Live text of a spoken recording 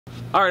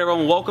All right,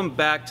 everyone, welcome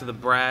back to the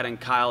Brad and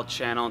Kyle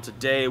channel. And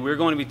today we're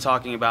going to be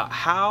talking about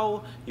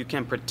how you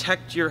can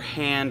protect your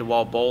hand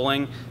while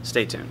bowling.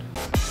 Stay tuned.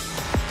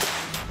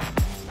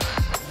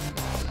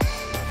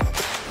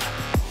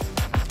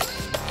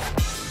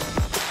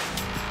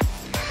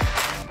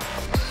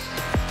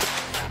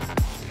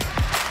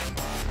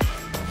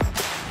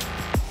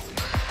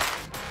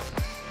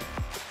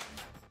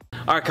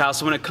 All right, Kyle,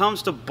 so when it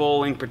comes to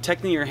bowling,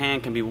 protecting your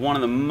hand can be one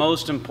of the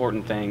most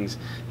important things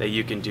that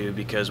you can do,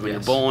 because when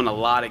you're bowling a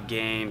lot of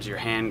games, your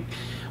hand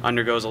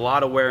undergoes a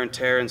lot of wear and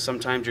tear, and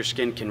sometimes your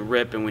skin can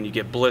rip, and when you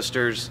get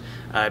blisters,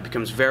 it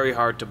becomes very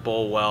hard to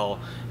bowl well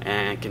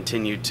and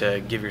continue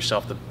to give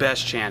yourself the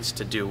best chance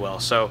to do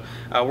well. So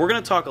we're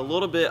going to talk a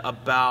little bit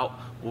about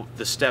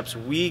the steps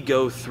we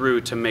go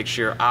through to make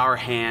sure our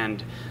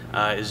hand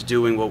is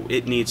doing what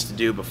it needs to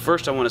do. But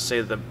first I want to say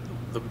that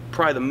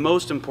probably the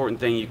most important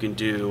thing you can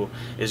do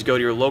is go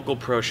to your local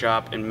pro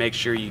shop and make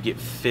sure you get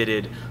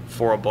fitted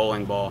for a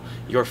bowling ball.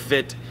 Your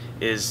fit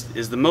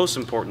is the most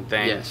important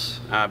thing.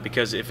 Yes.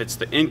 Because if it's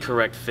the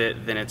incorrect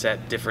fit, then it's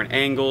at different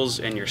angles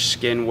and your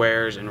skin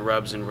wears and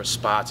rubs and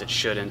spots it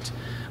shouldn't.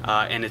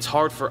 And it's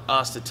hard for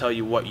us to tell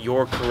you what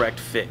your correct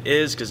fit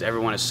is because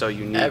everyone is so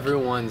unique.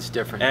 Everyone's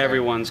different.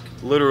 Everyone's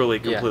literally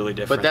completely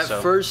different. But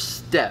that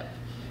first step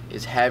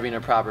is having a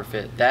proper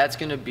fit. That's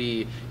going to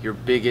be your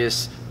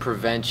biggest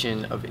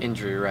prevention of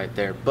injury right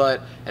there.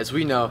 But as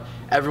we know,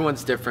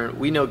 everyone's different.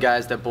 We know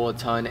guys that bowl a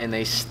ton and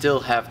they still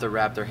have to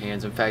wrap their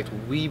hands. In fact,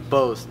 we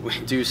both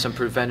do some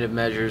preventive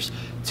measures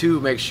to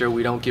make sure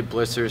we don't get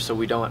blisters, so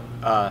we don't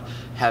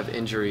have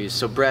injuries.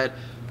 So Brad,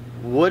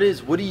 what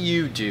do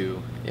you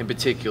do in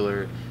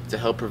particular to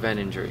help prevent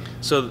injury?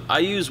 So I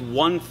use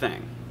one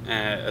thing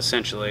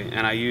essentially,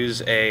 and I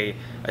use a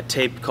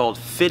tape called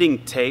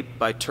fitting tape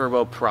by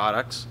Turbo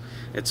Products.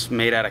 It's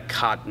made out of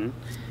cotton,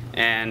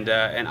 and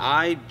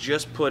I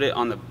just put it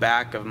on the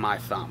back of my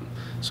thumb.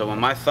 So when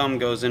my thumb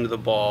goes into the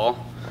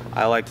ball,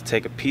 I like to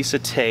take a piece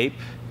of tape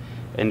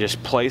and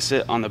just place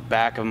it on the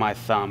back of my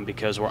thumb,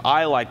 because where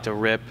I like to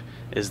rip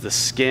is the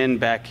skin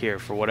back here.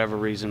 For whatever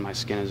reason, my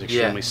skin is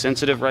extremely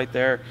sensitive right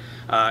there,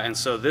 and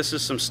so this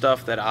is some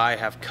stuff that I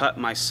have cut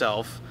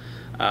myself,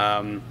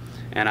 and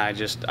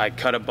I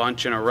cut a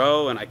bunch in a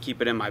row and I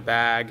keep it in my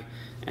bag.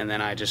 And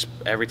then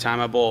every time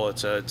I bowl,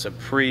 it's a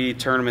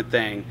pre-tournament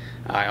thing,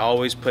 I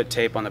always put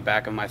tape on the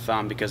back of my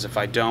thumb, because if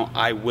I don't,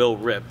 I will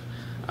rip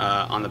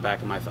on the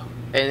back of my thumb.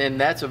 And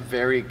that's a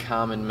very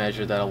common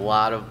measure that a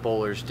lot of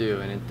bowlers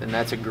do, and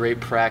that's a great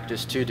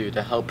practice to do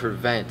to help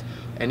prevent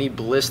any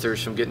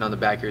blisters from getting on the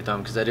back of your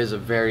thumb, because that is a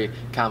very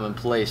common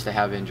place to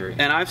have injury.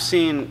 And I've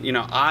seen,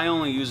 I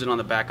only use it on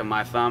the back of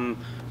my thumb.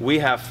 We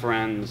have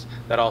friends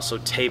that also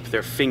tape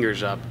their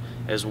fingers up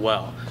as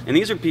well. And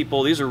these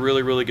are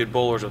really, really good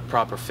bowlers with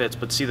proper fits.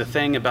 But see, the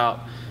thing about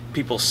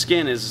people's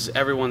skin is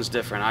everyone's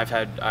different. I've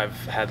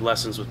had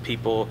lessons with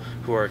people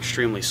who are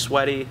extremely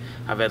sweaty.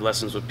 I've had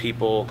lessons with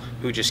people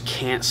who just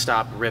can't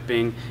stop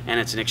ripping, and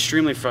it's an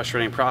extremely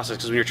frustrating process,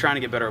 because when you're trying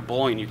to get better at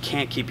bowling and you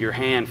can't keep your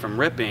hand from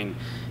ripping,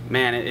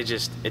 man,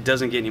 it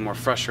doesn't get any more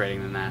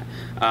frustrating than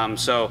that.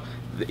 So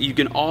you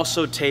can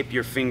also tape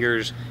your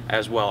fingers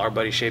as well. Our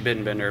buddy Shea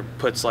Bittenbender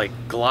puts like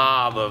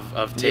glob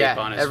of tape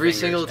on his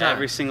fingers.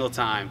 Every single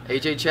time.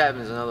 AJ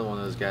Chapman's another one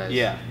of those guys.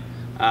 Yeah.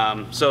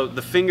 So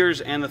the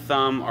fingers and the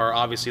thumb are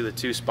obviously the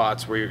two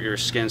spots where your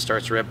skin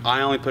starts to rip.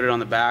 I only put it on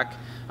the back,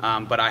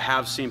 but I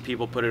have seen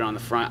people put it on the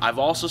front. I've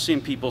also seen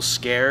people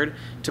scared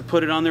to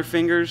put it on their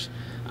fingers,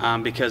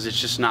 because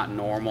it's just not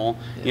normal,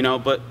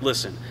 but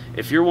listen,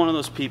 if you're one of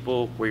those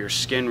people where your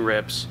skin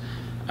rips,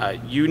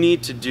 you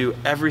need to do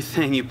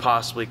everything you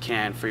possibly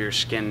can for your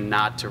skin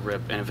not to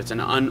rip. And if it's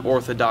an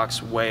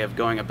unorthodox way of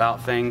going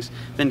about things,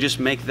 then just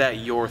make that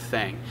your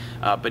thing.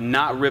 But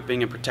not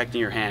ripping and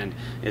protecting your hand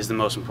is the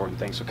most important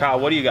thing. So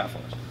Kyle, what do you got for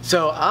us?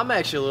 So I'm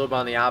actually a little bit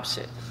on the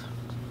opposite.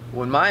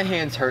 When my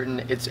hand's hurting,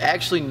 it's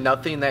actually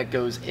nothing that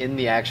goes in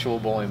the actual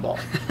bowling ball.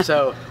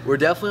 So we're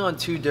definitely on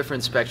two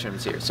different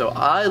spectrums here. So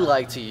I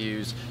like to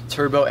use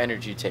Turbo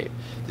Energy tape.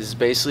 This is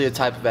basically a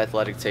type of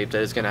athletic tape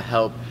that is going to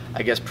help,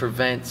 I guess,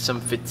 prevent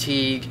some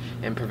fatigue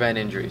and prevent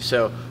injury.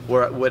 So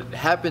what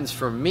happens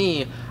for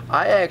me,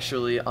 I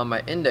actually, on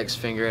my index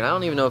finger, and I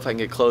don't even know if I can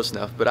get close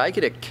enough, but I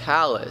get a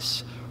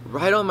callus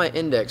right on my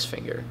index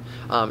finger.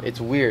 It's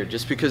weird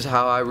just because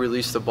how I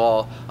release the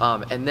ball,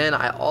 and then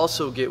I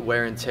also get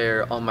wear and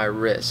tear on my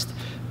wrist.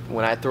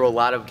 When I throw a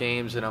lot of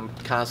games and I'm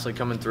constantly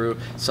coming through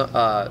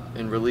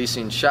and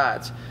releasing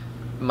shots,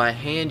 my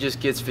hand just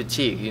gets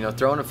fatigued.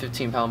 Throwing a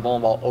 15-pound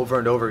bowling ball over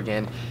and over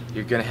again,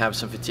 you're gonna have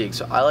some fatigue.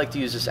 So I like to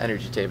use this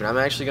energy tape, and I'm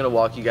actually gonna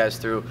walk you guys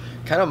through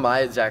kind of my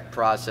exact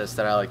process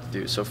that I like to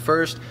do. So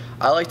first,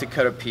 I like to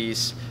cut a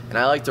piece, and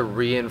I like to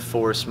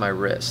reinforce my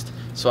wrist.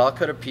 So I'll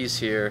cut a piece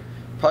here,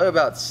 probably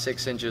about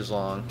 6 inches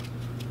long.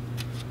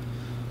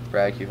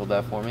 Brad, can you hold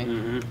that for me?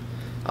 Mm-hmm.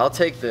 I'll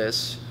take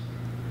this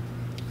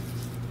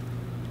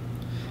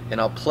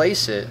and I'll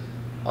place it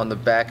on the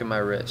back of my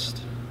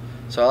wrist.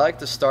 So I like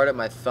to start at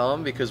my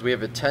thumb, because we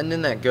have a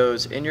tendon that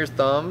goes in your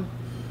thumb.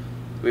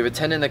 We have a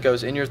tendon that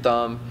goes in your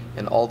thumb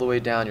and all the way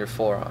down your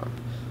forearm.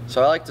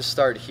 So I like to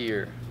start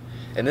here.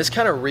 And this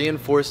kind of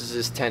reinforces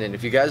this tendon.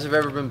 If you guys have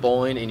ever been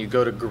bowling and you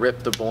go to grip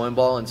the bowling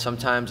ball and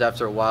sometimes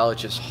after a while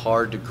it's just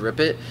hard to grip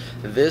it,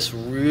 this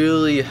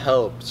really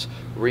helps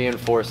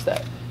reinforce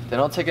that. Then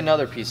I'll take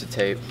another piece of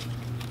tape.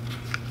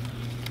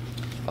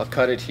 I'll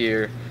cut it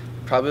here,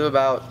 probably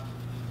about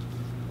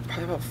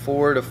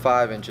 4 to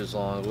 5 inches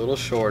long, a little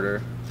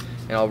shorter,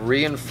 and I'll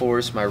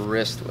reinforce my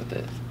wrist with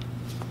it.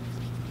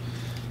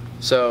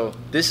 So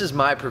this is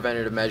my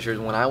preventative measures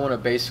when I want to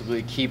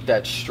basically keep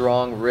that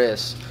strong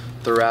wrist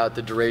throughout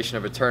the duration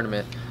of a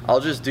tournament. I'll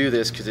just do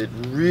this because it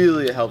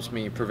really helps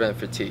me prevent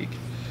fatigue.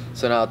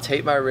 So now I'll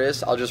tape my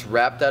wrist, I'll just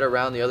wrap that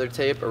around the other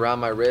tape around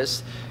my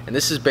wrist, and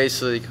this is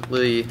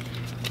basically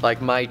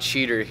like my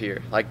cheater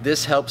here. Like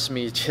this helps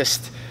me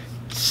just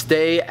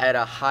stay at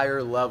a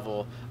higher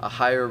level,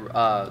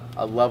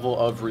 a level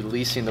of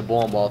releasing the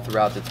bowling ball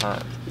throughout the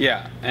time.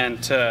 Yeah,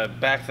 and to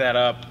back that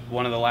up,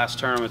 one of the last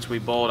tournaments we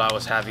bowled, I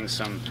was having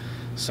some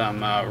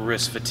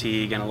wrist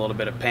fatigue and a little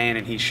bit of pain,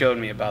 and he showed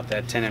me about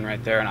that tendon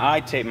right there, and I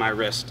taped my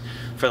wrist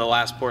for the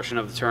last portion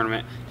of the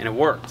tournament, and it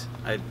worked.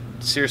 I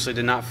seriously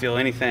did not feel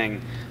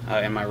anything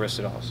in my wrist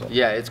at all. So.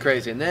 Yeah, it's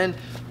crazy. And then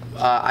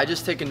I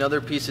just take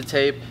another piece of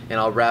tape and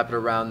I'll wrap it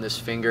around this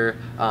finger.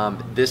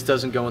 This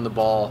doesn't go in the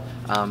ball,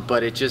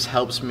 but it just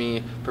helps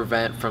me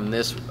prevent from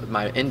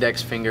my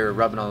index finger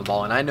rubbing on the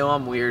ball. And I know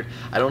I'm weird.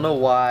 I don't know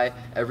why.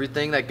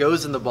 Everything that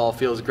goes in the ball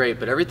feels great,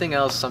 but everything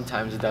else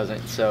sometimes it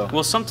doesn't. So.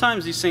 Well,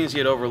 sometimes these things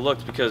get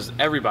overlooked because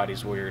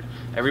everybody's weird.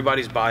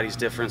 Everybody's body's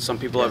different. Some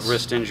people have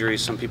wrist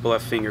injuries. Some people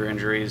have finger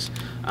injuries.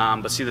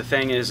 But see, the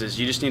thing is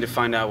you just need to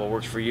find out what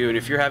works for you. And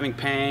if you're having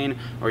pain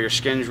or your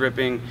skin's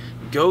ripping,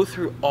 go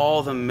through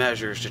all the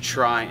measures to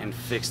try and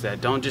fix that.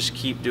 Don't just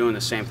keep doing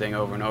the same thing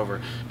over and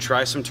over.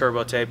 Try some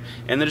turbo tape.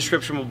 In the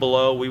description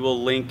below, we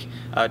will link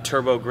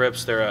Turbo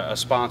Grips. They're a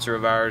sponsor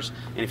of ours.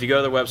 And if you go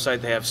to their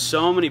website, they have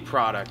so many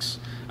products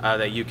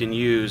that you can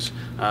use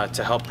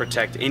to help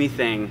protect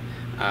anything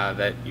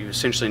that you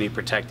essentially need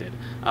protected.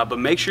 But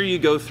make sure you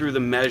go through the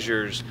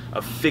measures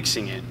of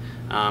fixing it.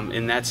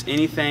 And that's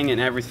anything and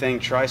everything.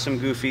 Try some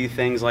goofy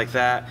things like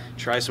that.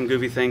 Try some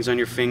goofy things on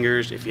your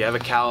fingers. If you have a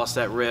callus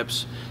that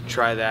rips,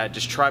 try that.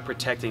 Just try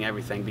protecting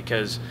everything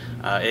because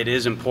it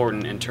is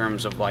important in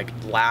terms of like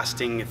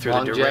lasting through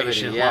the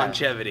duration. Yeah.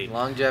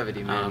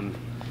 Longevity, man.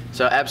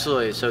 So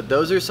absolutely. So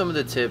those are some of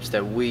the tips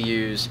that we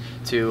use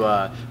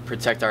to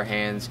protect our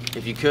hands.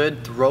 If you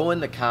could, throw in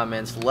the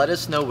comments. Let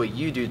us know what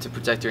you do to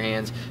protect your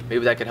hands.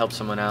 Maybe that could help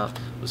someone out.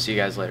 We'll see you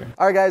guys later.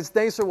 All right, guys,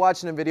 thanks for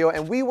watching the video,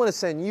 and we want to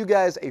send you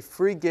guys a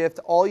free gift.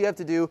 All you have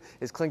to do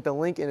is click the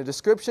link in the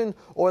description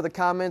or the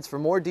comments for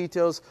more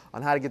details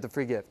on how to get the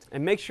free gift.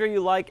 And make sure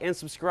you like and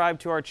subscribe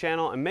to our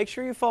channel, and make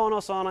sure you follow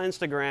us on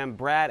Instagram,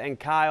 Brad and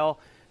Kyle.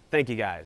 Thank you, guys.